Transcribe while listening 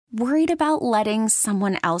Worried about letting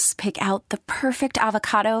someone else pick out the perfect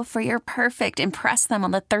avocado for your perfect impress them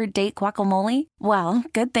on the third date guacamole? Well,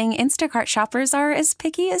 good thing Instacart shoppers are as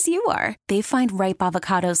picky as you are. They find ripe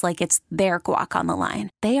avocados like it's their guac on the line.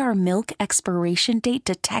 They are milk expiration date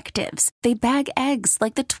detectives. They bag eggs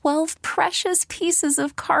like the 12 precious pieces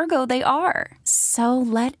of cargo they are. So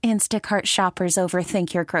let Instacart shoppers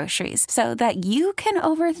overthink your groceries so that you can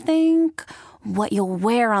overthink what you'll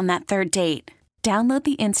wear on that third date. Download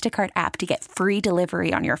the Instacart app to get free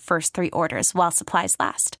delivery on your first 3 orders while supplies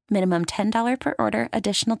last. Minimum $10 per order.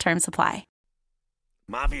 Additional terms apply.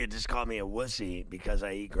 Mafia just called me a wussy because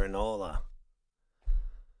I eat granola.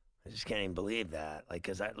 I just can't even believe that. Like,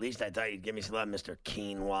 because at least I thought you'd give me some love, Mr.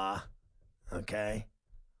 Quinoa. Okay?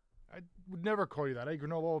 I would never call you that. I eat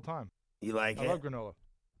granola all the time. You like it? I love granola.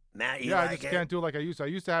 Matt, I just can't do it like I used to. I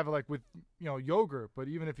used to have it like with, yogurt, but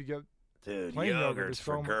even if you get Dude, plain yogurt's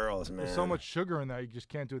for girls, man. There's so much sugar in that, you just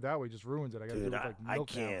can't do it that way. It just ruins it. I got to do it with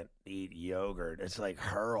milk I can't eat yogurt. It's like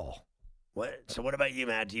hurl. So what about you,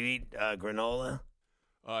 Matt? Do you eat granola?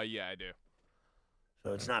 Yeah, I do.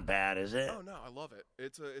 So it's not bad, is it? Oh no, I love it.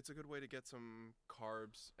 It's a good way to get some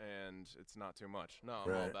carbs, and it's not too much. No,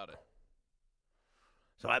 I'm all about it.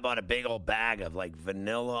 So I bought a big old bag of like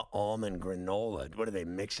vanilla almond granola. What do they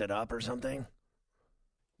mix it up or something?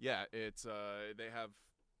 Yeah, it's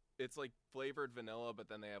it's like flavored vanilla, but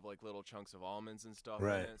then they have like little chunks of almonds and stuff in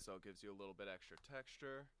it, so it gives you a little bit extra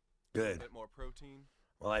texture. Good. A bit more protein.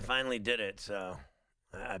 Well, I finally did it, so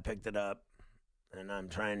I picked it up, and I'm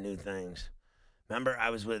trying new things. Remember,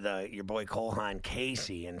 I was with your boy Colhan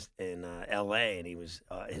Casey in L.A., and he was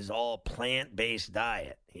his all plant-based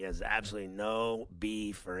diet. He has absolutely no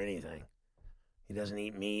beef or anything. He doesn't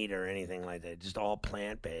eat meat or anything like that, just all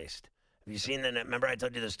plant-based. Have you seen that? Remember I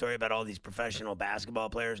told you the story about all these professional basketball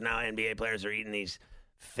players now? NBA players are eating these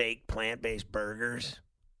fake plant-based burgers.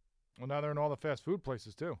 Well, now they're in all the fast food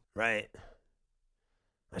places, too. Right.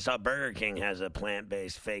 I saw Burger King has a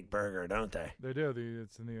plant-based fake burger, don't they? They do.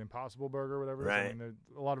 It's in the Impossible Burger or whatever. Right.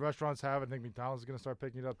 A lot of restaurants have it. I think McDonald's is going to start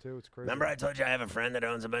picking it up, too. It's crazy. Remember I told you I have a friend that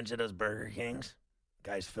owns a bunch of those Burger Kings?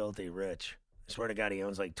 Guy's filthy rich. I swear to God, he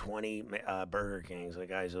owns like 20 Burger Kings. The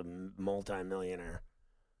guy's a multi-millionaire.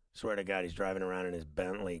 Swear to God, he's driving around in his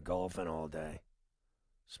Bentley golfing all day,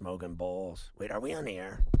 smoking bowls. Wait, are we on the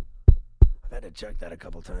air? I've had to check that a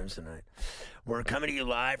couple times tonight. We're coming to you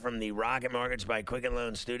live from the Rocket Mortgage by Quicken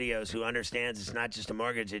Loan Studios, who understands it's not just a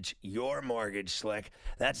mortgage, it's your mortgage, Slick.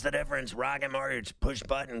 That's the difference. Rocket Mortgage, push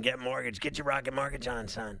button, get mortgage. Get your Rocket Mortgage on,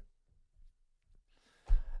 son.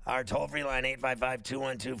 Our toll-free line,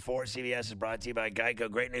 855-212-4CBS, is brought to you by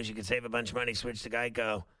Geico. Great news, you can save a bunch of money. Switch to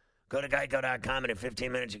Geico. Go to geico.com, and in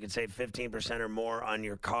 15 minutes, you can save 15% or more on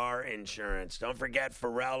your car insurance. Don't forget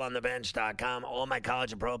PharrellOnTheBench.com. All my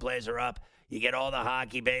college and pro plays are up. You get all the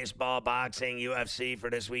hockey, baseball, boxing, UFC for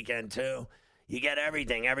this weekend, too. You get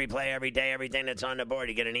everything, every play, every day, everything that's on the board.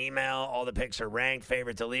 You get an email. All the picks are ranked,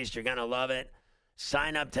 favorite to least. You're going to love it.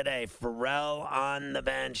 Sign up today,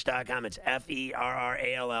 PharrellOnTheBench.com. It's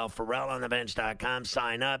Ferrall, PharrellOnTheBench.com.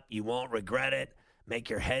 Sign up. You won't regret it.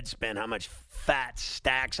 Make your head spin how much fat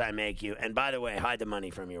stacks I make you. And by the way, hide the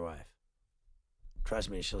money from your wife. Trust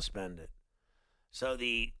me, she'll spend it. So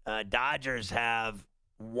the Dodgers have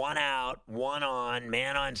one out, one on,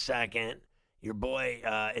 man on second. Your boy,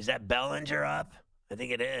 is that Bellinger up? I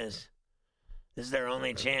think it is. This is their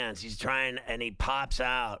only chance. He's trying, and he pops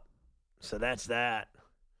out. So that's that.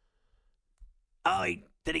 Oh,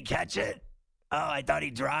 did he catch it? Oh, I thought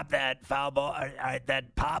he dropped that foul ball.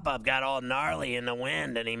 That pop-up got all gnarly in the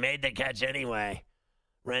wind, and he made the catch anyway.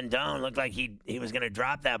 Rendon looked like he was going to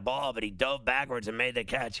drop that ball, but he dove backwards and made the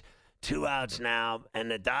catch. 2 outs now, and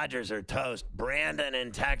the Dodgers are toast. Brandon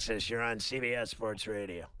in Texas, you're on CBS Sports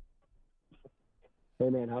Radio. Hey,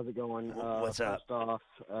 man, how's it going? What's up? First off,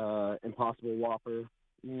 Impossible Whopper.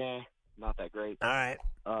 Nah, not that great. All right.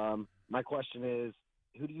 My question is,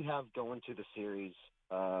 who do you have going to the series?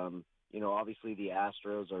 Obviously the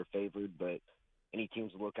Astros are favored, but any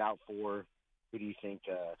teams to look out for? Who do you think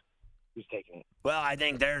who's taking it? Well, I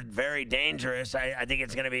think they're very dangerous. I think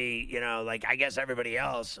it's going to be, like I guess everybody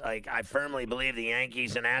else. Like I firmly believe the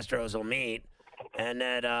Yankees and Astros will meet, and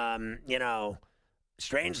that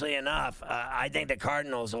strangely enough, I think the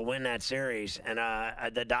Cardinals will win that series, and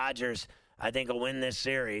the Dodgers, I think, will win this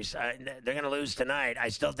series. They're going to lose tonight. I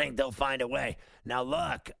still think they'll find a way. Now,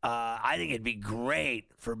 look, I think it'd be great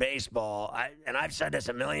for baseball, and I've said this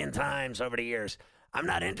a million times over the years. I'm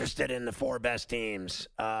not interested in the 4 best teams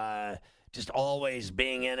just always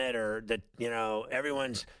being in it, or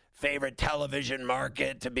everyone's favorite television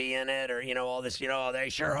market to be in it, or all this. They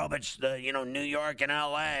sure hope it's the New York and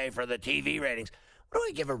L.A. for the TV ratings. What do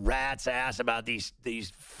I give a rat's ass about these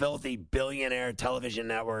filthy billionaire television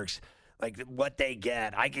networks? Like what they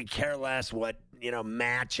get. I could care less what,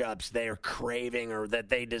 matchups they're craving or that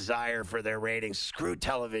they desire for their ratings. Screw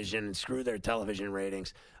television and screw their television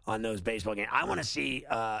ratings on those baseball games. I want to see,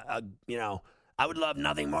 I would love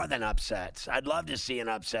nothing more than upsets. I'd love to see an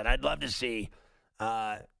upset. I'd love to see,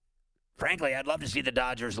 frankly, I'd love to see the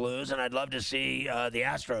Dodgers lose, and I'd love to see the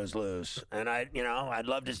Astros lose. And I'd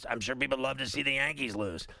love to. I'm sure people love to see the Yankees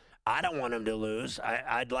lose. I don't want them to lose.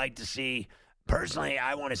 I'd like to see. Personally,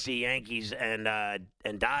 I want to see Yankees and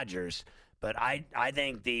Dodgers, but I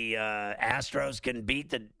think the Astros can beat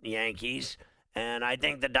the Yankees, and I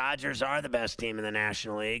think the Dodgers are the best team in the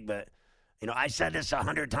National League. But I said this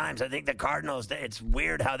 100 times. I think the Cardinals. It's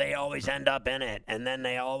weird how they always end up in it, and then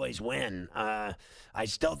they always win. I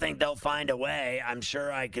still think they'll find a way. I'm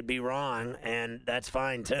sure I could be wrong, and that's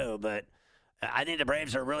fine too. But I think the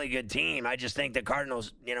Braves are a really good team. I just think the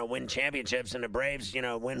Cardinals, win championships, and the Braves,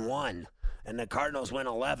 win one. And the Cardinals win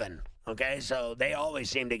 11, okay? So they always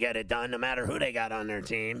seem to get it done no matter who they got on their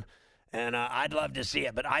team. And I'd love to see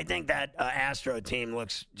it. But I think that Astro team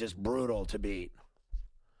looks just brutal to beat.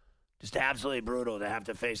 Just absolutely brutal to have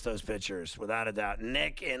to face those pitchers, without a doubt.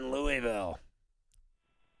 Nick in Louisville.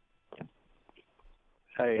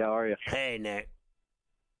 Hey, how are you? Hey, Nick.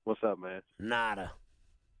 What's up, man? Nada.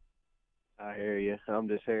 I hear you. I'm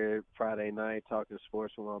just here Friday night talking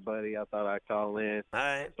sports with my buddy. I thought I'd call in. All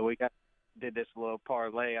right. So did this little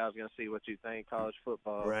parlay. I was going to see what you think, college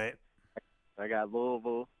football. Right. I got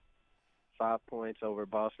Louisville, 5 points over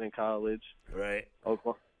Boston College. Right.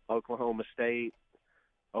 Oklahoma State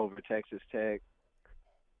over Texas Tech.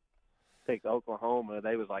 Picked Oklahoma.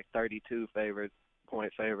 They was like 32 point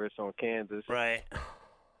favorites on Kansas. Right.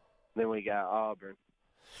 Then we got Auburn.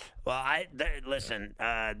 Well, listen.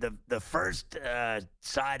 The first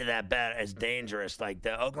side of that bet is dangerous. Like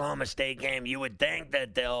the Oklahoma State game, you would think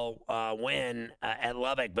that they'll win at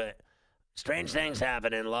Lubbock, but strange things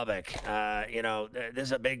happen in Lubbock. This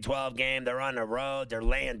is a Big 12 game. They're on the road. They're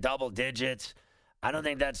laying double digits. I don't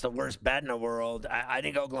think that's the worst bet in the world. I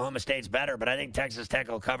think Oklahoma State's better, but I think Texas Tech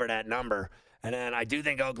will cover that number. And then I do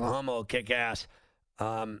think Oklahoma will kick ass.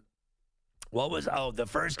 The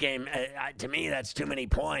first game, to me, that's too many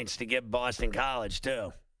points to give Boston College,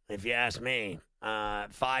 too, if you ask me.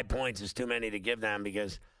 5 points is too many to give them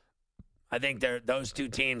because I think those two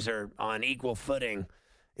teams are on equal footing.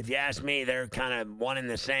 If you ask me, they're kind of one and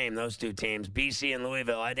the same, those two teams. BC and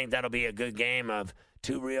Louisville, I think that'll be a good game of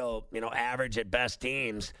two real, average at best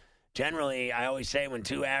teams. Generally, I always say when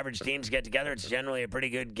two average teams get together, it's generally a pretty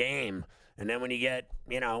good game. And then when you get,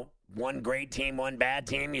 one great team, one bad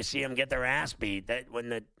team, you see them get their ass beat. That when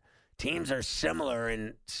the teams are similar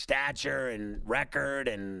in stature and record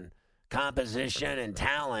and composition and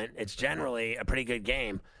talent, it's generally a pretty good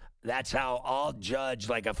game. That's how I'll judge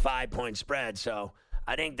like a 5-point spread. So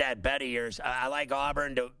I think that bet of yours, I like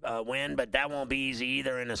Auburn to win, but that won't be easy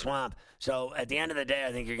either in the swamp. So at the end of the day,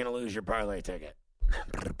 I think you're going to lose your parlay ticket.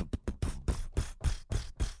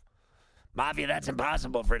 Mafia, that's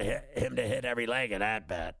impossible for him to hit every leg of that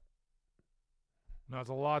bet. No, it's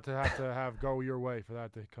a lot to have go your way for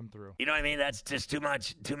that to come through. You know what I mean? That's just too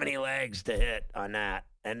many legs to hit on that.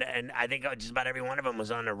 And I think just about every one of them was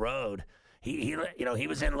on the road. He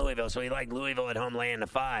was in Louisville, so he liked Louisville at home laying the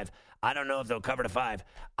 5. I don't know if they'll cover the 5.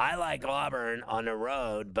 I like Auburn on the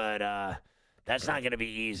road, but that's not going to be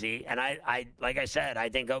easy. And I like I said, I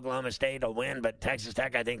think Oklahoma State will win, but Texas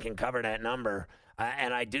Tech I think can cover that number.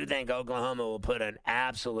 And I do think Oklahoma will put an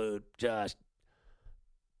absolute just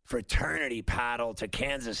fraternity paddle to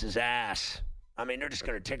Kansas's ass. I mean, they're just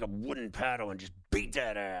going to take a wooden paddle and just beat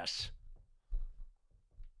that ass.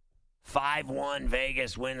 5-1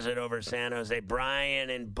 Vegas wins it over San Jose. Brian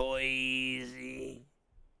in Boise.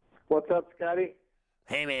 What's up, Scotty?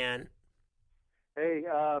 Hey, man. Hey,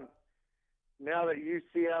 now that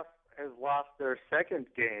UCF has lost their second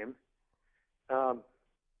game,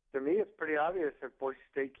 to me it's pretty obvious if Boise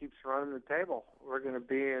State keeps running the table, we're going to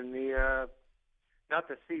be in the not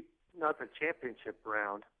the championship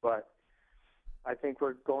round, but I think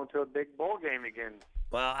we're going to a big bowl game again.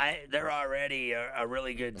 Well, they're already a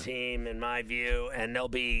really good team in my view, and they'll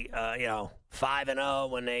be 5-0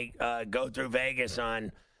 when they go through Vegas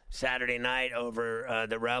on Saturday night over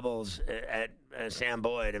the Rebels at Sam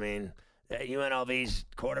Boyd. I mean, UNLV's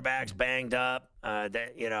quarterback's banged up.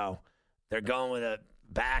 They're going with a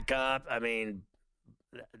backup. I mean,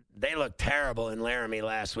 they looked terrible in Laramie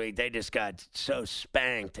last week. They just got so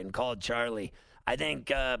spanked and called Charlie. I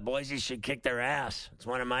think Boise should kick their ass. It's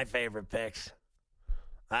one of my favorite picks.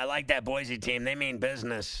 I like that Boise team. They mean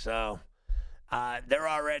business. So They're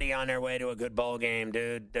already on their way to a good bowl game,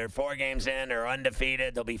 dude. They're 4 games in. They're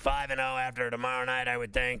undefeated. They'll be 5-0 after tomorrow night, I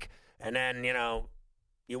would think. And then,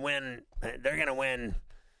 you win. They're going to win,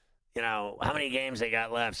 how many games they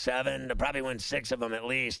got left? 7? They'll probably win 6 of them at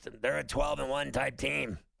least. They're a 12-1 type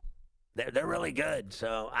team. They're really good.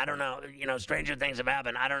 So, I don't know. Stranger things have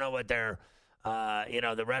happened. I don't know what their,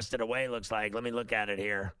 the rest of the way looks like. Let me look at it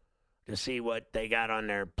here to see what they got on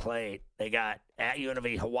their plate. They got at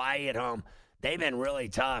UNLV, Hawaii at home. They've been really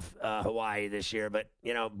tough, Hawaii, this year. But,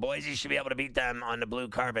 Boise should be able to beat them on the blue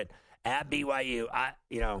carpet. At BYU,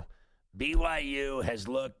 BYU has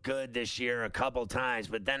looked good this year a couple times,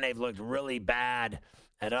 but then they've looked really bad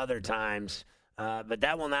at other times. But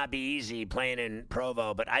that will not be easy playing in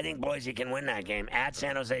Provo. But I think Boise can win that game. At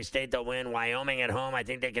San Jose State, they'll win. Wyoming at home, I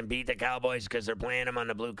think they can beat the Cowboys because they're playing them on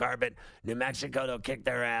the blue carpet. New Mexico, they'll kick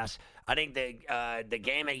their ass. I think the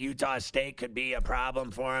game at Utah State could be a problem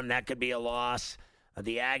for them. That could be a loss.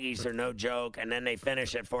 The Aggies are no joke. And then they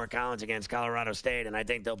finish at Fort Collins against Colorado State, and I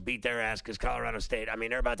think they'll beat their ass because Colorado State,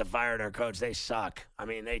 they're about to fire their coach. They suck.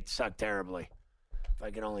 They suck terribly. If I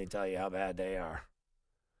can only tell you how bad they are.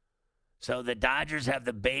 So the Dodgers have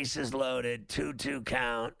the bases loaded, 2-2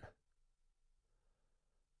 count.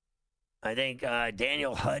 I think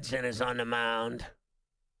Daniel Hudson is on the mound.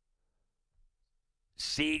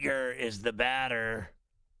 Seager is the batter.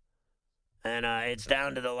 And it's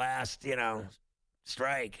down to the last,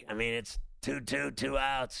 strike. It's 2-2, 2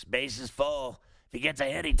 outs, bases full. If he gets a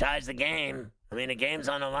hit, he ties the game. The game's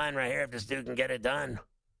on the line right here if this dude can get it done.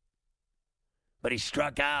 But he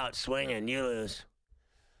struck out swinging. You lose.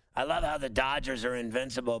 I love how the Dodgers are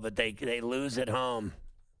invincible, but they lose at home.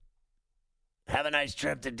 Have a nice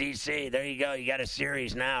trip to D.C. There you go. You got a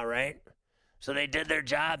series now, right? So they did their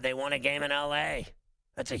job. They won a game in L.A.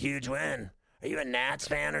 That's a huge win. Are you a Nats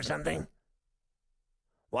fan or something?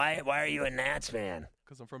 Why are you a Nats fan?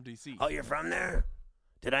 Because I'm from D.C. Oh, you're from there?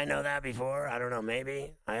 Did I know that before? I don't know.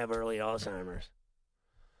 Maybe. I have early Alzheimer's.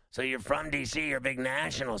 So you're from D.C. You're a big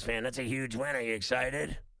Nationals fan. That's a huge win. Are you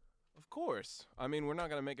excited? Of course. We're not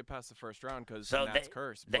going to make it past the first round because that's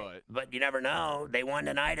cursed. But you never know. They won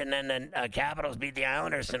tonight, and then the Capitals beat the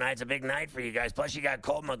Islanders tonight. It's a big night for you guys. Plus, you got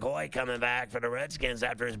Colt McCoy coming back for the Redskins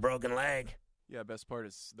after his broken leg. Yeah, best part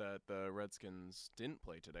is that the Redskins didn't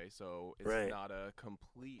play today, so it's not a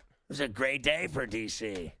complete... It was a great day for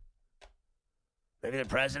D.C. Maybe the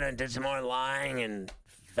president did some more lying and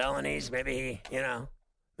felonies. Maybe he,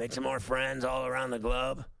 made some more friends all around the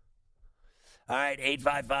globe. All right,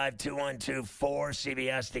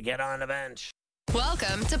 855-212-4CBS to get on the bench.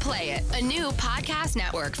 Welcome to Play It, a new podcast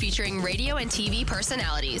network featuring radio and TV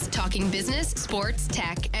personalities talking business, sports,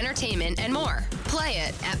 tech, entertainment, and more. Play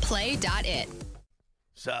it at play.it.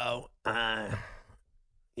 So,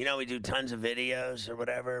 we do tons of videos or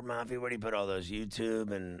whatever. Mafia, where do you put all those?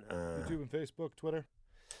 YouTube and... YouTube and Facebook, Twitter.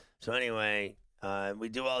 So anyway... we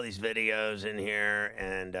do all these videos in here,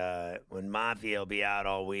 and when Mafia will be out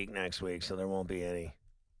all week next week, so there won't be any.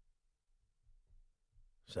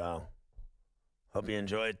 So, hope you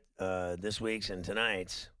enjoyed this week's and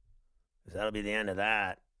tonight's, because that'll be the end of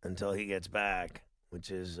that until he gets back,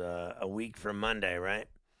 which is a week from Monday, right?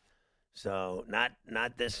 So, not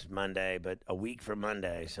this Monday, but a week from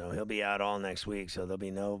Monday. So, he'll be out all next week, so there'll be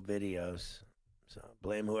no videos. So,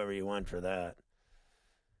 blame whoever you want for that.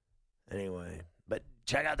 Anyway, but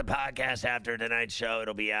check out the podcast after tonight's show.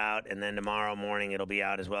 It'll be out, and then tomorrow morning it'll be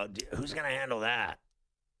out as well. Who's going to handle that?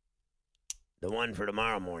 The one for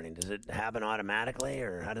tomorrow morning. Does it happen automatically,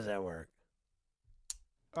 or how does that work?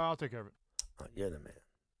 I'll take care of it. Oh, you're the man.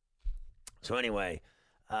 So anyway,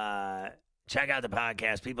 check out the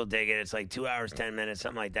podcast. People dig it. It's like 2 hours, 10 minutes,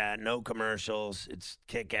 something like that. No commercials. It's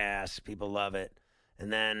kick-ass. People love it.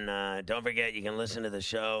 And then don't forget, you can listen to the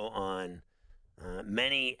show on...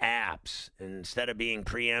 many apps. Instead of being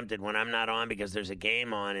preempted when I'm not on because there's a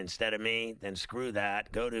game on instead of me, then screw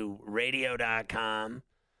that. Go to radio.com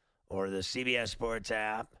or the CBS Sports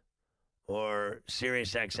app or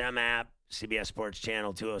SiriusXM app, CBS Sports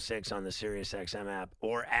Channel 206 on the SiriusXM app,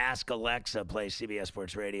 or ask Alexa, play CBS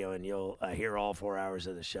Sports Radio, and you'll hear all 4 hours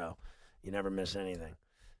of the show. You never miss anything.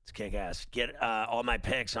 It's kick-ass. Get all my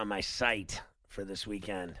picks on my site for this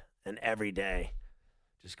weekend and every day.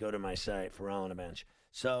 Just go to my site, Pharrell on the Bench.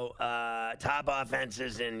 So, top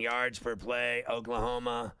offenses in yards per play.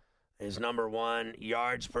 Oklahoma is number 1.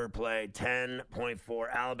 Yards per play,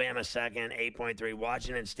 10.4. Alabama second, 8.3.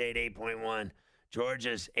 Washington State, 8.1.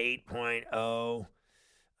 Georgia's 8.0.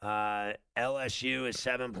 LSU is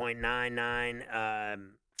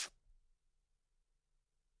 7.99.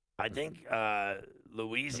 I think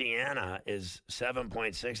Louisiana is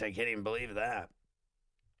 7.6. I can't even believe that.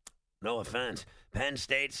 No offense. Penn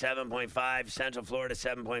State, 7.5. Central Florida,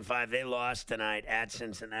 7.5. They lost tonight at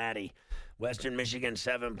Cincinnati. Western Michigan,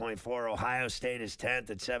 7.4. Ohio State is 10th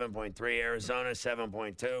at 7.3. Arizona,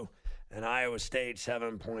 7.2. And Iowa State,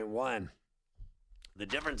 7.1. The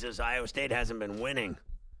difference is Iowa State hasn't been winning.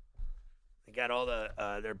 They got all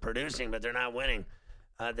they're producing, but they're not winning.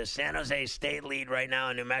 The San Jose State lead right now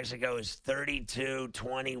in New Mexico is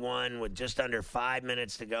 32-21 with just under 5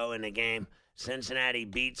 minutes to go in the game. Cincinnati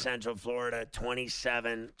beat Central Florida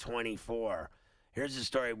 27-24. Here's the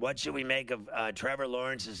story. What should we make of Trevor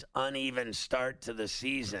Lawrence's uneven start to the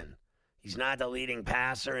season? He's not the leading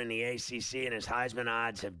passer in the ACC, and his Heisman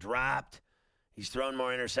odds have dropped. He's thrown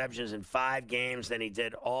more interceptions in 5 games than he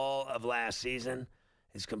did all of last season.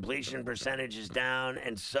 His completion percentage is down,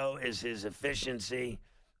 and so is his efficiency.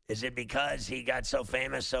 Is it because he got so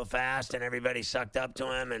famous so fast and everybody sucked up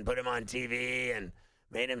to him and put him on TV and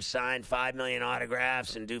made him sign 5 million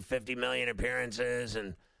autographs and do 50 million appearances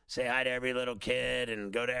and say hi to every little kid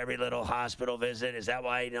and go to every little hospital visit? Is that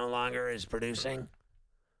why he no longer is producing?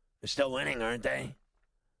 They're still winning, aren't they?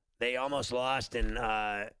 They almost lost in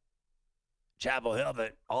Chapel Hill,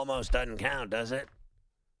 but almost doesn't count, does it?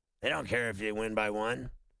 They don't care if you win by 1.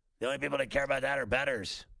 The only people that care about that are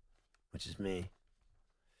bettors, which is me.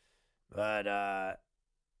 But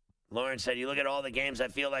Lawrence said, you look at all the games, I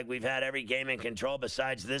feel like we've had every game in control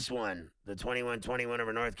besides this one, the 21-21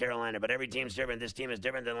 over North Carolina. But every team's different. This team is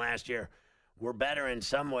different than last year. We're better in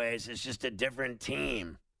some ways. It's just a different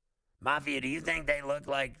team. Mafia, do you think they look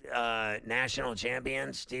like national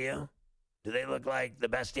champions to you? Do they look like the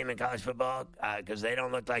best team in college football? Because they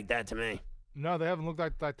don't look like that to me. No, they haven't looked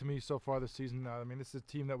like that to me so far this season. I mean, this is a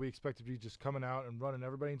team that we expect to be just coming out and running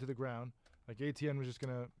everybody into the ground. Like ATN was just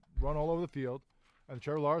going to run all over the field, and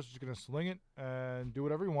Trevor Lawrence was just going to sling it and do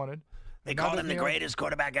whatever he wanted. They called him the greatest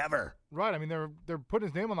quarterback ever. Right. I mean, they're putting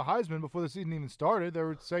his name on the Heisman before the season even started. They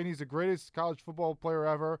were saying he's the greatest college football player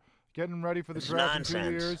ever, getting ready for the draft in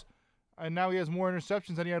 2 years. And now he has more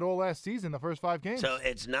interceptions than he had all last season, the first 5 games. So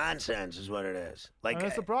it's nonsense is what it is. Like, and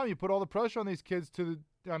that's the problem. You put all the pressure on these kids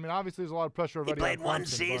I mean, obviously there's a lot of pressure already. He played one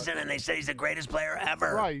season, and they say he's the greatest player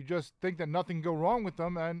ever. Right. You just think that nothing can go wrong with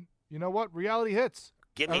them, and you know what? Reality hits.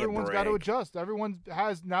 Give me Everyone's a break. got to adjust. Everyone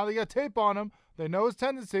has, now they got tape on him. They know his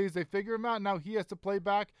tendencies. They figure him out. Now he has to play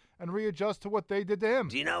back and readjust to what they did to him.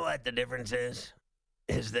 Do you know what the difference is?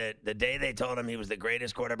 Is that the day they told him he was the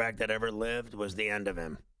greatest quarterback that ever lived was the end of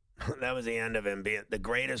him. That was the end of him being the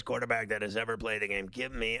greatest quarterback that has ever played the game.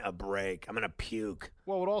 Give me a break. I'm going to puke.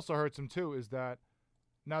 Well, what also hurts him, too, is that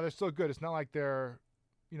now they're still good. It's not like they're,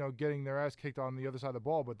 getting their ass kicked on the other side of the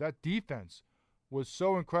ball, but that defense was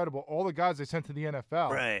so incredible. All the guys they sent to the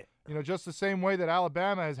NFL. Right. Just the same way that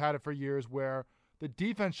Alabama has had it for years, where the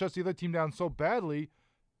defense shuts the other team down so badly,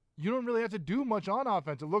 you don't really have to do much on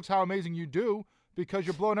offense. It looks how amazing you do because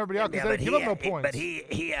you're blowing everybody out because they give up no points. But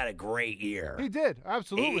he had a great year. He did,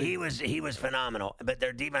 absolutely. He was phenomenal. But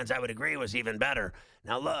their defense, I would agree, was even better.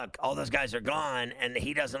 Now, look, all those guys are gone, and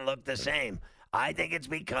he doesn't look the same. I think it's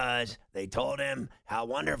because they told him how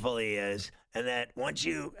wonderful he is, and that once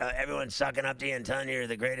everyone's sucking up to you and telling you you're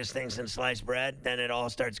the greatest thing since sliced bread, then it all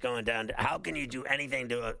starts going down. How can you do anything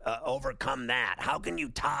to overcome that? How can you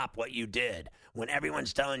top what you did when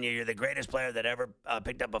everyone's telling you you're the greatest player that ever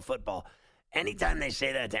picked up a football? Anytime they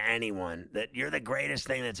say that to anyone, that you're the greatest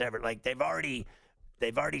thing that's ever, like they've already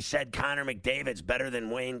said Connor McDavid's better than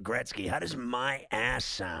Wayne Gretzky. How does my ass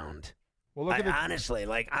sound? Well, look honestly,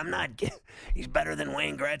 he's better than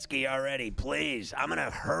Wayne Gretzky already. Please, I'm going to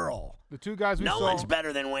hurl. The 2 guys we saw. No one's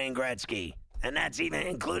better than Wayne Gretzky, and that's even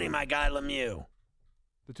including my guy Lemieux.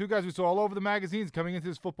 The 2 guys we saw all over the magazines coming into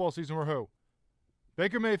this football season were who?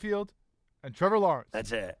 Baker Mayfield and Trevor Lawrence.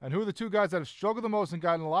 That's it. And who are the 2 guys that have struggled the most and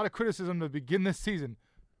gotten a lot of criticism to begin this season?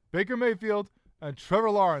 Baker Mayfield and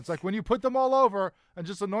Trevor Lawrence. Like, when you put them all over and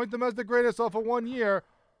just anoint them as the greatest off of 1 year,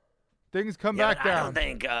 things come back down.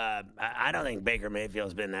 I don't think Baker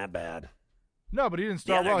Mayfield's been that bad. No, but he didn't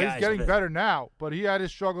start well. He's getting better now. But he had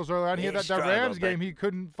his struggles early on. He had that Rams game. He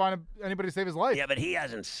couldn't find anybody to save his life. Yeah, but he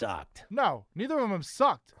hasn't sucked. No, neither of them have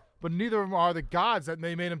sucked. But neither of them are the gods that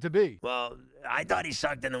they made him to be. Well, I thought he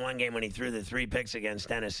sucked in the one game when he threw the 3 picks against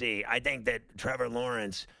Tennessee. I think that Trevor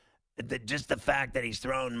Lawrence, just the fact that he's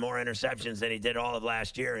thrown more interceptions than he did all of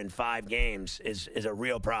last year in 5 games is a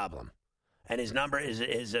real problem. And his number,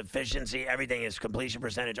 his efficiency, everything, his completion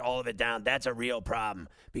percentage, all of it down, that's a real problem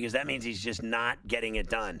because that means he's just not getting it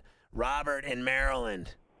done. Robert in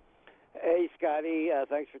Maryland. Hey, Scotty.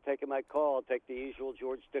 Thanks for taking my call. I'll take the usual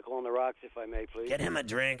George Stickle on the rocks, if I may, please. Get him a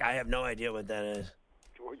drink. I have no idea what that is.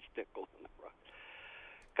 George Stickle on the rocks.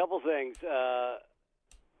 Couple things.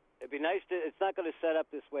 It'd be nice to. It's not going to set up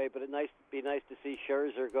this way, but it'd be nice to see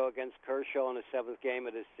Scherzer go against Kershaw in the 7th game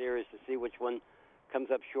of this series to see which one comes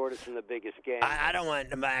up shortest in the biggest game. I don't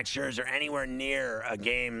want Max Scherzer anywhere near a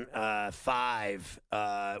game 5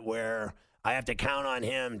 where I have to count on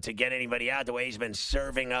him to get anybody out the way he's been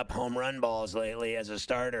serving up home run balls lately as a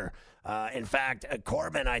starter. In fact,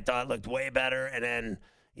 Corbin I thought looked way better, and then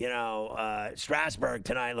Strasburg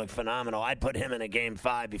tonight looked phenomenal. I'd put him in a game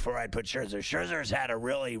 5 before I'd put Scherzer. Scherzer's had a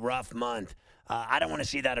really rough month. I don't want to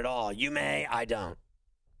see that at all. You may, I don't.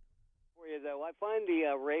 For you though, I find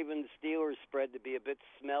the Ravens-Steelers spread to be a bit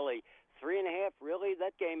smelly. 3.5, really?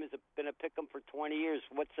 That game has been a pick 'em for 20 years.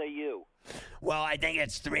 What say you? Well, I think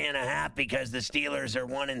it's 3.5 because the Steelers are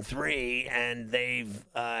 1-3, and they've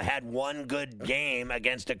had one good game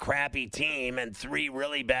against a crappy team and 3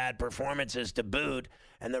 really bad performances to boot.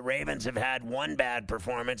 And the Ravens have had 1 bad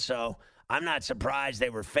performance, so I'm not surprised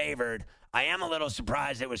they were favored. I am a little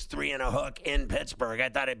surprised it was 3 and a hook in Pittsburgh. I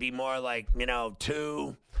thought it'd be more like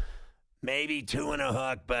 2. Maybe 2 and a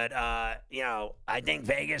hook, but, I think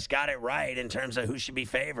Vegas got it right in terms of who should be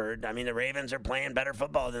favored. I mean, the Ravens are playing better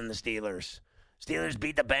football than the Steelers. Steelers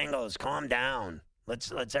beat the Bengals. Calm down.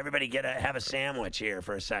 Let's everybody have a sandwich here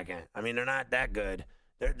for a second. I mean, they're not that good.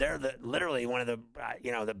 They're literally one of the,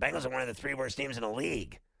 the Bengals are one of the 3 worst teams in the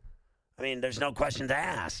league. I mean, there's no questions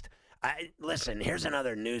asked. Listen, here's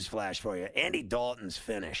another news flash for you. Andy Dalton's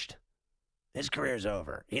finished. His career's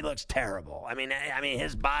over. He looks terrible. I mean,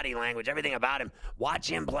 his body language, everything about him. Watch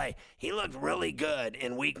him play. He looked really good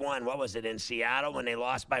in week 1. What was it, in Seattle when they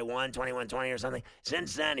lost by 21-20 or something?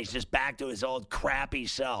 Since then, he's just back to his old crappy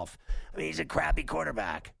self. I mean, he's a crappy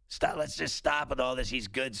quarterback. Let's just stop with all this he's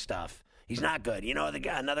good stuff. He's not good. You know,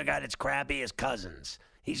 another guy that's crappy is Cousins.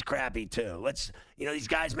 He's crappy, too. These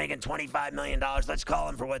guys making $25 million, let's call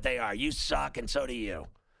them for what they are. You suck, and so do you.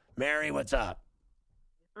 Mary, what's up?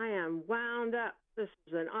 I am wound up. This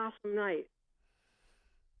is an awesome night.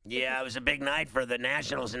 Yeah, it was a big night for the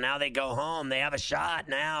Nationals, and now they go home. They have a shot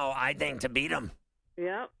now, I think, to beat them.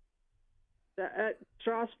 Yep.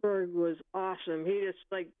 Strasburg was awesome. He just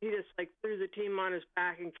threw the team on his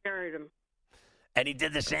back and carried him. And he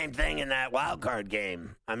did the same thing in that wild card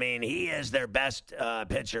game. I mean, he is their best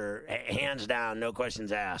pitcher, hands down, no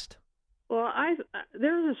questions asked. Well,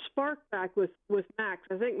 there's a spark back with Max.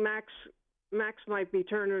 I think Max might be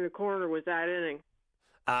turning the corner with that inning.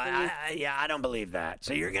 I don't believe that.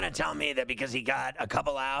 So you're going to tell me that because he got a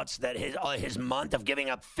couple outs that his month of giving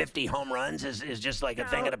up 50 home runs is just like a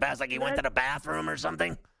thing of the past, like he went to the bathroom or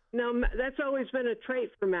something? No, that's always been a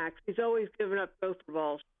trait for Max. He's always given up both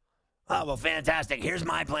balls. Oh, well, fantastic. Here's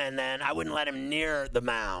my plan then. I wouldn't let him near the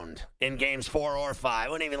mound in games 4 or 5. I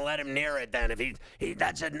wouldn't even let him near it then.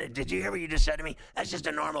 Did you hear what you just said to me? That's just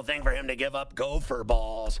a normal thing for him to give up gopher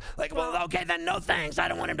balls. Well, okay, then no thanks. I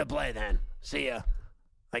don't want him to play then. See ya.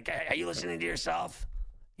 Are you listening to yourself?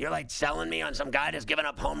 You're selling me on some guy that's giving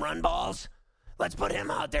up home run balls? Let's put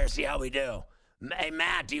him out there, see how we do. Hey,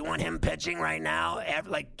 Matt, do you want him pitching right now?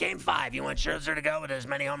 Game 5, you want Scherzer to go with as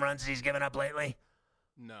many home runs as he's given up lately?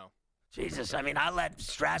 No. Jesus, I mean, I let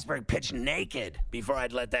Strasburg pitch naked before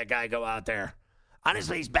I'd let that guy go out there.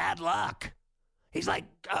 Honestly, he's bad luck. He's like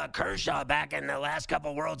Kershaw back in the last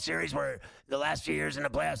couple World Series where the last few years in the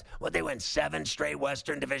playoffs, they went 7 straight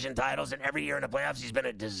Western Division titles, and every year in the playoffs he's been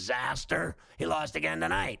a disaster. He lost again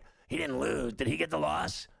tonight. He didn't lose. Did he get the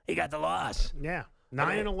loss? He got the loss. Yeah.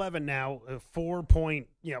 9-11 now,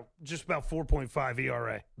 just about 4.5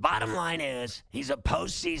 ERA. Bottom line is he's a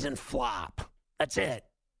postseason flop. That's it.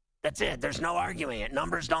 There's no arguing it.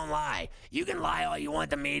 Numbers don't lie. You can lie all you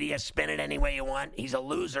want. The media, spin it any way you want. He's a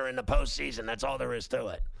loser in the postseason. That's all there is to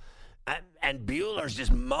it. And Bueller's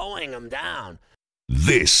just mowing him down.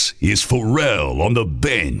 This is Pharrell on the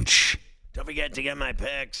bench. Don't forget to get my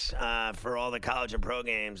picks for all the college and pro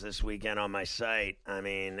games this weekend on my site. I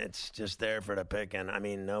mean, it's just there for the picking. I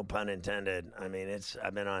mean, no pun intended. I mean,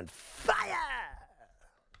 I've been on fire.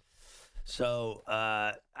 So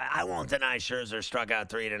I won't deny Scherzer struck out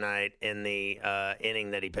 3 tonight in the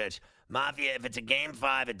inning that he pitched. Mafia, if it's a Game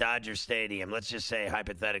 5 at Dodger Stadium, let's just say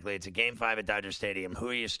hypothetically it's a Game 5 at Dodger Stadium, who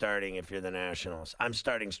are you starting if you're the Nationals? I'm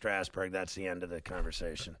starting Strasburg. That's the end of the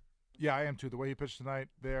conversation. Yeah, I am too. The way he pitched tonight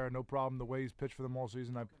there, no problem. The way he's pitched for them all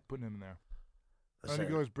season, I'm putting him in there. I think you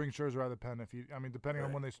can always bring Scherzer out of the pen depending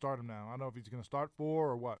on when they start him now. I don't know if he's going to start 4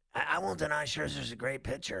 or what. I won't deny Scherzer's a great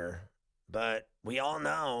pitcher. But we all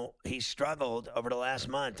know he struggled over the last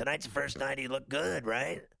month. Tonight's the first night he looked good,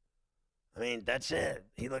 right? I mean, that's it.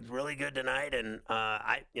 He looked really good tonight, and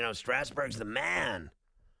Strasburg's the man.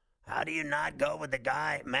 How do you not go with the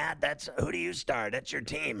guy, Matt? Who do you start? That's your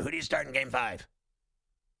team. Who do you start in Game 5?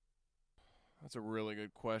 That's a really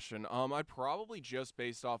good question. I'd probably just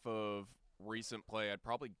based off of recent play, I'd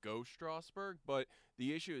probably go Strasburg. But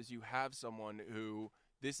the issue is you have someone who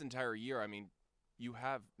this entire year, I mean, you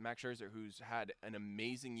have Max Scherzer who's had an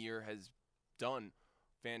amazing year, has done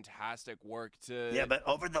fantastic work to. Yeah, but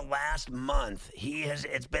over the last month,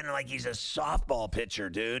 it's been like he's a softball pitcher,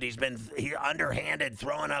 dude. He's underhanded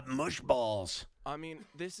throwing up mush balls. I mean,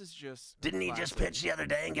 this is just. Didn't he just pitch the other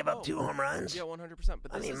day and give up 2 home runs? Yeah, 100%.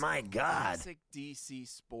 But this is my God. Classic DC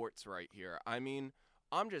sports right here. I mean,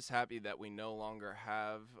 I'm just happy that we no longer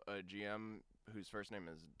have a GM whose first name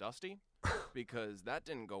is Dusty, because that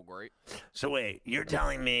didn't go great. So wait, you're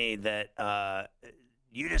telling me that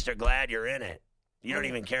you just are glad you're in it? You don't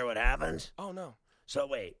even care what happens? Oh, no. So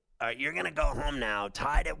wait, you're going to go home now,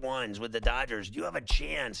 tied at 1s with the Dodgers. You have a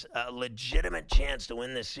chance, a legitimate chance to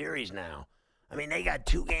win this series now. I mean, they got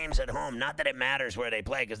 2 games at home. Not that it matters where they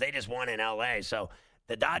play because they just won in L.A., so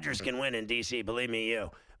the Dodgers can win in D.C., believe me, you.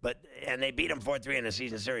 And they beat them 4-3 in the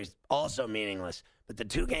season series, also meaningless. But the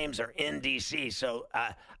 2 games are in D.C., so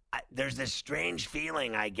there's this strange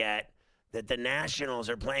feeling I get that the Nationals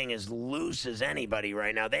are playing as loose as anybody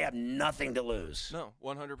right now. They have nothing to lose. No,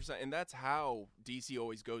 100%. And that's how D.C.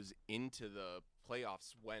 always goes into the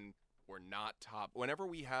playoffs when we're not top. Whenever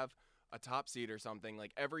we have a top seed or something,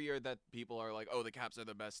 like every year that people are like, oh, the Caps are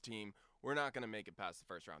the best team, we're not going to make it past the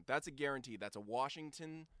first round. That's a guarantee. That's a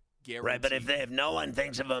Washington guarantee. Right, but if no one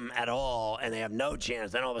thinks of them at all and they have no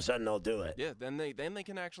chance, then all of a sudden they'll do it. Yeah, then they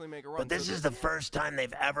can actually make a run. But this is the first time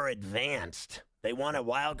they've ever advanced. They won a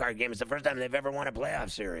wild card game. It's the first time they've ever won a playoff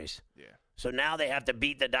series. Yeah. So now they have to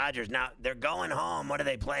beat the Dodgers. Now they're going home. What do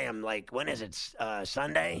they play them? Like, when is it?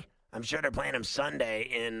 Sunday? I'm sure they're playing them Sunday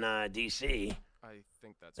in D.C. I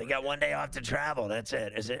think that's They got 1 day off to travel. That's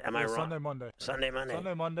it. Is it? Am I wrong? Sunday, Monday. Sunday,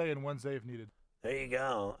 Monday, and Wednesday if needed. There you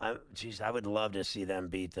go. I would love to see them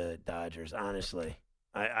beat the Dodgers, honestly.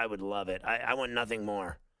 I would love it. I want nothing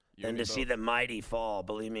more than to see the mighty fall,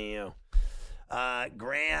 believe me you.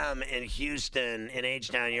 Graham in Houston, in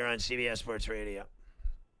H-Town, you're on CBS Sports Radio.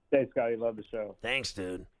 Hey, Scotty, love the show. Thanks,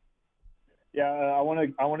 dude. Yeah, I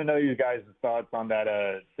want to know you guys' thoughts on that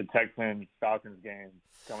the Texans-Falcons game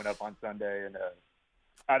coming up on Sunday. And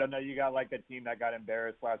I don't know, you got like a team that got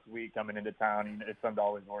embarrassed last week coming into town. It's something to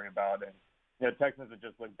always worry about. And Texans have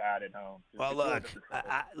just looked bad at home. Well, look,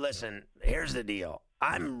 listen, here's the deal.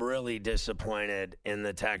 I'm really disappointed in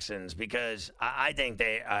the Texans because I think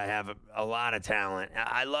they have a lot of talent.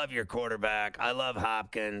 I love your quarterback. I love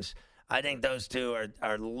Hopkins. I think those two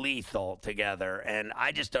are lethal together, and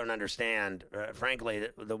I just don't understand, frankly,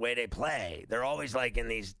 the way they play. They're always like in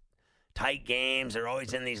these tight games. They're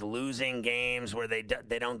always in these losing games where they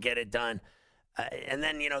don't get it done. And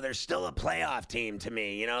then, there's still a playoff team to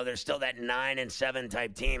me. There's still that 9-7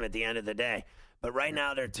 type team at the end of the day. But right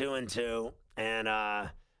now they're 2-2, and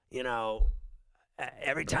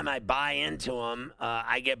every time I buy into them,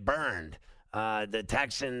 I get burned. The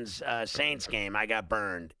Texans Saints game, I got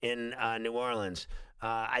burned in New Orleans.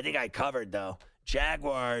 I think I covered though.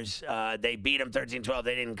 Jaguars, they beat them 13-12.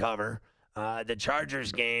 They didn't cover. The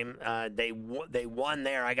Chargers game, they won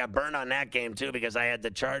there. I got burned on that game too because I had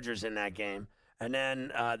the Chargers in that game. And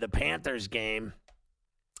then the Panthers game,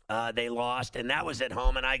 they lost, and that was at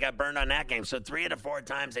home, and I got burned on that game. So 3 of the 4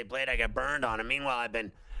 times they played, I got burned on them. Meanwhile, I've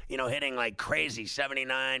been, hitting like crazy,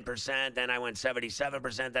 79%, then I went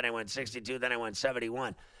 77%, then I went 62, then I went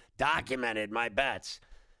 71. Documented my bets.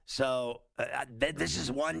 So this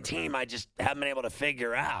is one team I just haven't been able to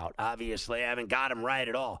figure out, obviously. I haven't got them right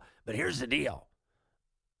at all. But here's the deal.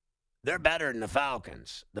 They're better than the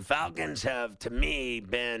Falcons. The Falcons have, to me,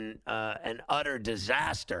 been an utter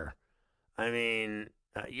disaster. I mean,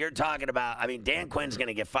 you're talking about, Dan Quinn's going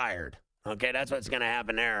to get fired. Okay, that's what's going to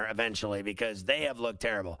happen there eventually because they have looked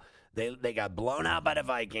terrible. They got blown out by the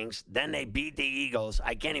Vikings. Then they beat the Eagles.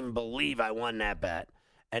 I can't even believe I won that bet.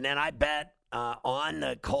 And then I bet on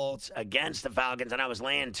the Colts against the Falcons, and I was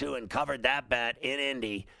laying 2 and covered that bet in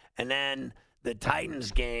Indy. And then the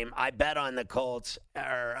Titans game, I bet on the Colts,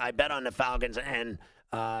 or I bet on the Falcons, and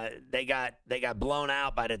they got blown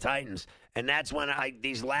out by the Titans. And that's when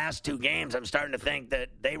these last 2 games, I'm starting to think that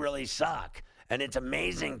they really suck. And it's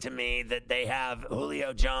amazing to me that they have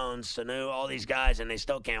Julio Jones, Sanu, all these guys, and they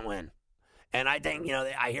still can't win. And I think,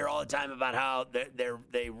 I hear all the time about how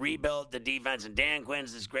they rebuilt the defense, and Dan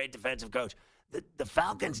Quinn's this great defensive coach. The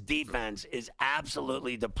Falcons' defense is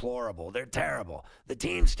absolutely deplorable. They're terrible. The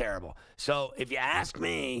team's terrible. So if you ask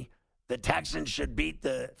me, the Texans should beat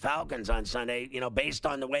the Falcons on Sunday, based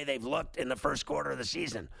on the way they've looked in the first quarter of the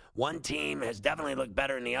season. One team has definitely looked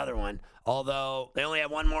better than the other one, although they only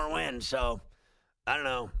have one more win. So I don't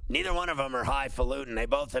know. Neither one of them are highfalutin. They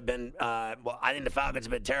both have been, I think the Falcons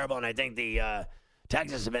have been terrible, and I think the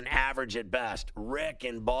Texans have been average at best. Rick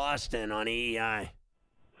in Boston on EEI.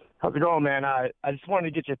 How's it going, man? I just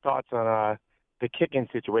wanted to get your thoughts on the kicking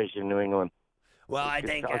situation in New England. Well, I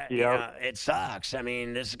think it sucks. I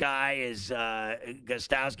mean, this guy is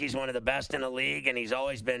Gostowski's one of the best in the league, and he's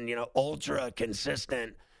always been, ultra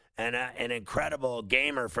consistent and an incredible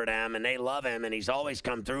gamer for them, and they love him, and he's always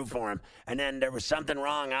come through for him. And then there was something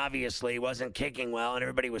wrong, obviously. He wasn't kicking well, and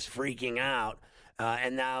everybody was freaking out.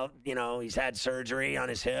 And now, he's had surgery on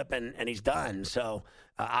his hip, and he's done. So,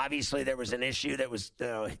 obviously, there was an issue that was,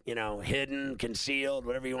 hidden, concealed,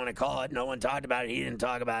 whatever you want to call it. No one talked about it. He didn't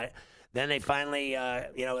talk about it. Then they finally,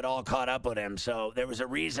 it all caught up with him. So there was a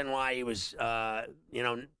reason why he was,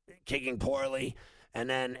 kicking poorly. And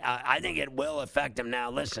then I think it will affect him.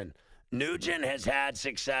 Now, listen, Nugent has had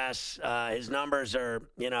success. His numbers are,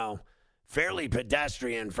 fairly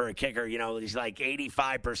pedestrian for a kicker. He's like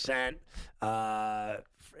 85%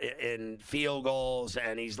 in field goals,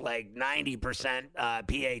 and he's like 90%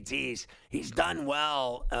 PATs. He's done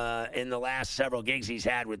well in the last several gigs he's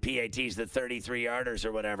had with PATs, the 33-yarders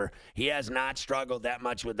or whatever. He has not struggled that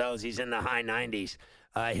much with those. He's in the high 90s.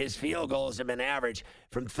 His field goals have been average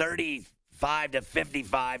from 35 to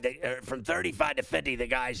 55. From 35 to 50, the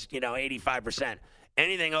guy's, 85%.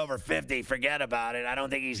 Anything over 50, forget about it. I don't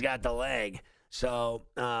think he's got the leg. So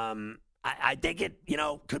I think it,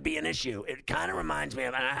 could be an issue. It kind of reminds me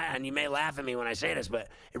of, and you may laugh at me when I say this, but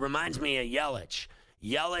it reminds me of Yelich.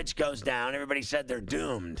 Yelich goes down. Everybody said they're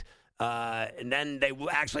doomed. And then they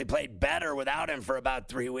actually played better without him for about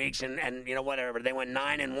 3 weeks. And whatever. They went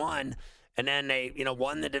 9-1. And then they,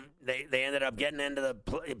 won they ended up getting into the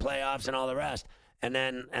playoffs and all the rest. And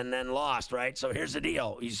then lost, right? So here's the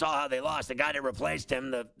deal. You saw how they lost. The guy that replaced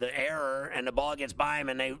him, the error, and the ball gets by him,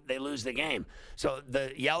 and they lose the game. So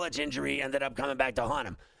the Yelich injury ended up coming back to haunt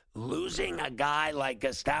him. Losing a guy like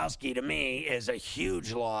Gostowski, to me, is a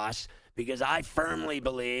huge loss because I firmly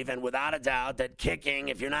believe, and without a doubt, that kicking,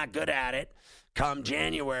 if you're not good at it, come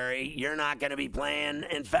January, you're not going to be playing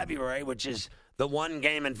in February, which is the one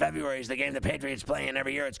game in February is the game the Patriots play in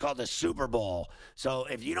every year. It's called the Super Bowl. So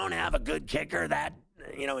if you don't have a good kicker that,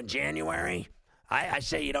 in January, I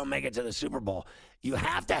say you don't make it to the Super Bowl. You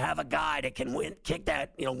have to have a guy that can kick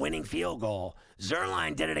that, winning field goal.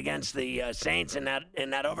 Zerline did it against the Saints in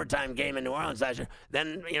that overtime game in New Orleans last year.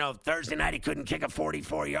 Then, Thursday night he couldn't kick a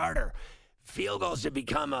 44-yarder. Field goals have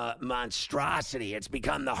become a monstrosity. It's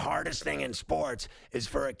become the hardest thing in sports is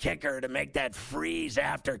for a kicker to make that freeze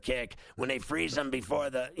after kick. When they freeze him before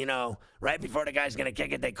right before the guy's going to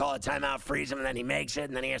kick it, they call a timeout, freeze him, and then he makes it,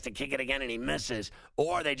 and then he has to kick it again, and he misses.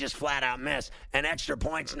 Or they just flat out miss. And extra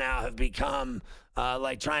points now have become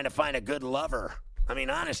like trying to find a good lover. I mean,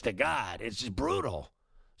 honest to God, it's just brutal.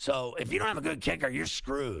 So if you don't have a good kicker, you're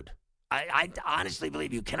screwed. I honestly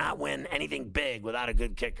believe you cannot win anything big without a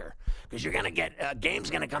good kicker because you're going to get a game's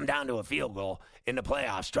going to come down to a field goal in the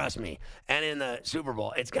playoffs, trust me, and in the Super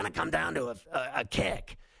Bowl. It's going to come down to a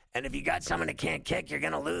kick. And if you got someone that can't kick, you're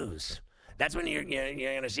going to lose. That's when you're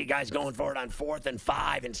going to see guys going for it on 4th and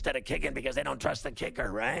 5 instead of kicking because they don't trust the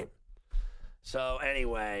kicker, right? So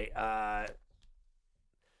anyway,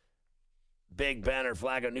 Big Ben or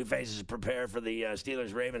Flacco, new faces prepare for the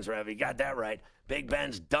Steelers-Ravens rev. You got that right. Big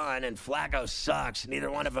Ben's done, and Flacco sucks.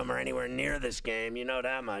 Neither one of them are anywhere near this game. You know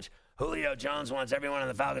that much. Julio Jones wants everyone on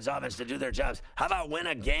the Falcons offense to do their jobs. How about win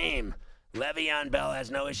a game? Le'Veon Bell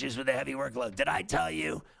has no issues with the heavy workload. Did I tell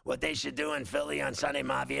you what they should do in Philly on Sunday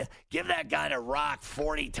Mafia? Give that guy the rock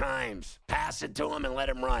 40 times. Pass it to him and let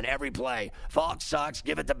him run every play. Falk sucks.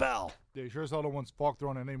 Give it to Bell. Yeah, you sure as hell don't want Falk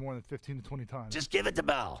throwing it any more than 15 to 20 times. Just give it to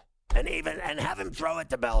Bell. And have him throw it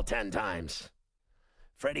to Bell 10 times.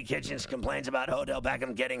 Freddie Kitchens complains about Odell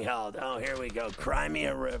Beckham getting held. Oh, here we go. Cry me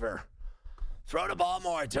a river. Throw the ball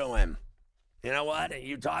more to him. You know what?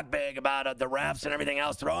 You talk big about the refs and everything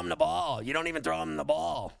else. Throw him the ball. You don't even throw him the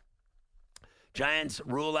ball. Giants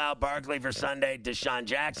rule out Barkley for Sunday. Deshaun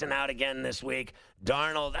Jackson out again this week.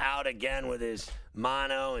 Darnold out again with his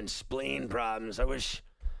mono and spleen problems. I wish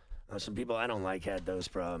some people I don't like had those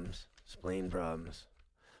problems. Spleen problems.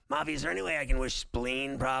 Mavi, is there any way I can wish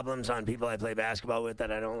spleen problems on people I play basketball with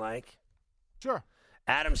that I don't like? Sure.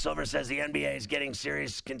 Adam Silver says the NBA is getting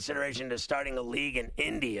serious consideration to starting a league in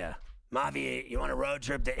India. Mavi, you want a road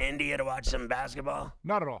trip to India to watch some basketball?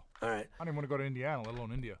 Not at all. All right. I don't even want to go to Indiana, let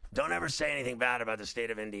alone India. Don't ever say anything bad about the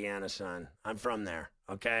state of Indiana, son. I'm from there,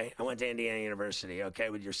 okay? I went to Indiana University, okay,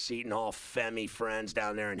 with your Seton Hall Femi friends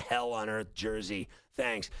down there in hell on earth, Jersey.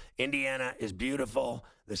 Thanks. Indiana is beautiful.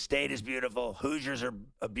 The state is beautiful. Hoosiers are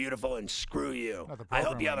beautiful, and screw you. I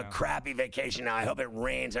hope you have a crappy vacation now. I hope it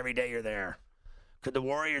rains every day you're there. Could the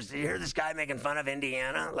Warriors, did you hear this guy making fun of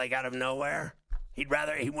Indiana, like out of nowhere? He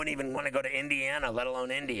wouldn't even want to go to Indiana, let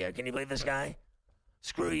alone India. Can you believe this guy?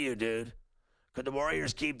 Screw you, dude. Could the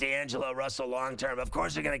Warriors keep D'Angelo Russell long term? Of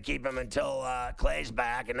course they're going to keep him until Clay's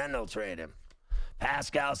back, and then they'll trade him.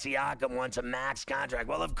 Pascal Siakam wants a max contract.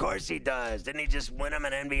 Well, of course he does. Didn't he just win him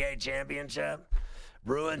an NBA championship?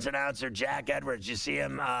 Bruins announcer Jack Edwards, you see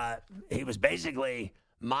him? He was basically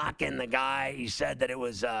mocking the guy. He said that it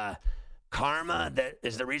was karma that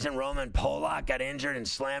is the reason Roman Polak got injured and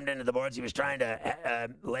slammed into the boards. He was trying to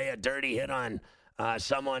lay a dirty hit on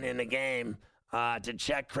someone in the game to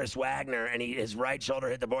check Chris Wagner, and his right shoulder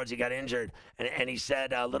hit the boards. He got injured, and he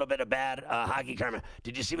said a little bit of bad hockey karma.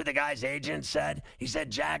 Did you see what the guy's agent said? He said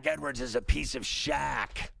Jack Edwards is a piece of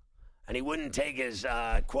Shaq, and he wouldn't take his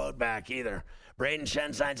quote back either. Braden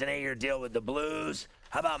Shen signs an 8-year deal with the Blues.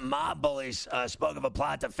 How about mob bullies spoke of a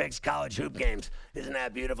plot to fix college hoop games? Isn't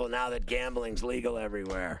that beautiful now that gambling's legal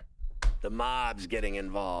everywhere? The mob's getting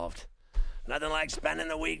involved. Nothing like spending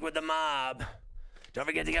the week with the mob. Don't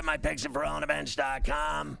forget to get my picks at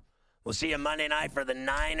ForellOnTheBench.com. We'll see you Monday night for the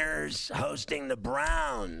Niners hosting the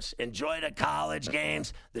Browns. Enjoy the college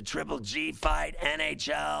games, the Triple G fight,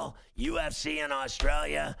 NHL, UFC in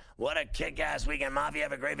Australia. What a kick-ass weekend. Mafia,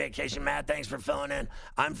 have a great vacation. Matt, thanks for filling in.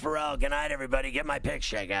 I'm Pharrell. Good night, everybody. Get my picks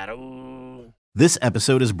checked out. Ooh. This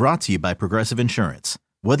episode is brought to you by Progressive Insurance.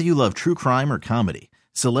 Whether you love true crime or comedy,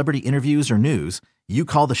 celebrity interviews or news, you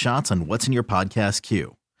call the shots on what's in your podcast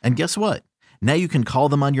queue. And guess what? Now you can call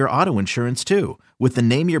them on your auto insurance, too, with the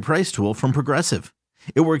Name Your Price tool from Progressive.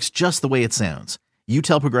 It works just the way it sounds. You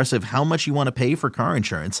tell Progressive how much you want to pay for car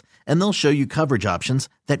insurance, and they'll show you coverage options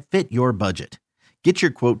that fit your budget. Get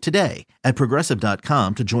your quote today at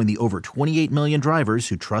Progressive.com to join the over 28 million drivers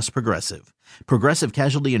who trust Progressive. Progressive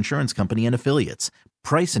Casualty Insurance Company and Affiliates.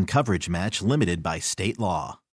 Price and coverage match limited by state law.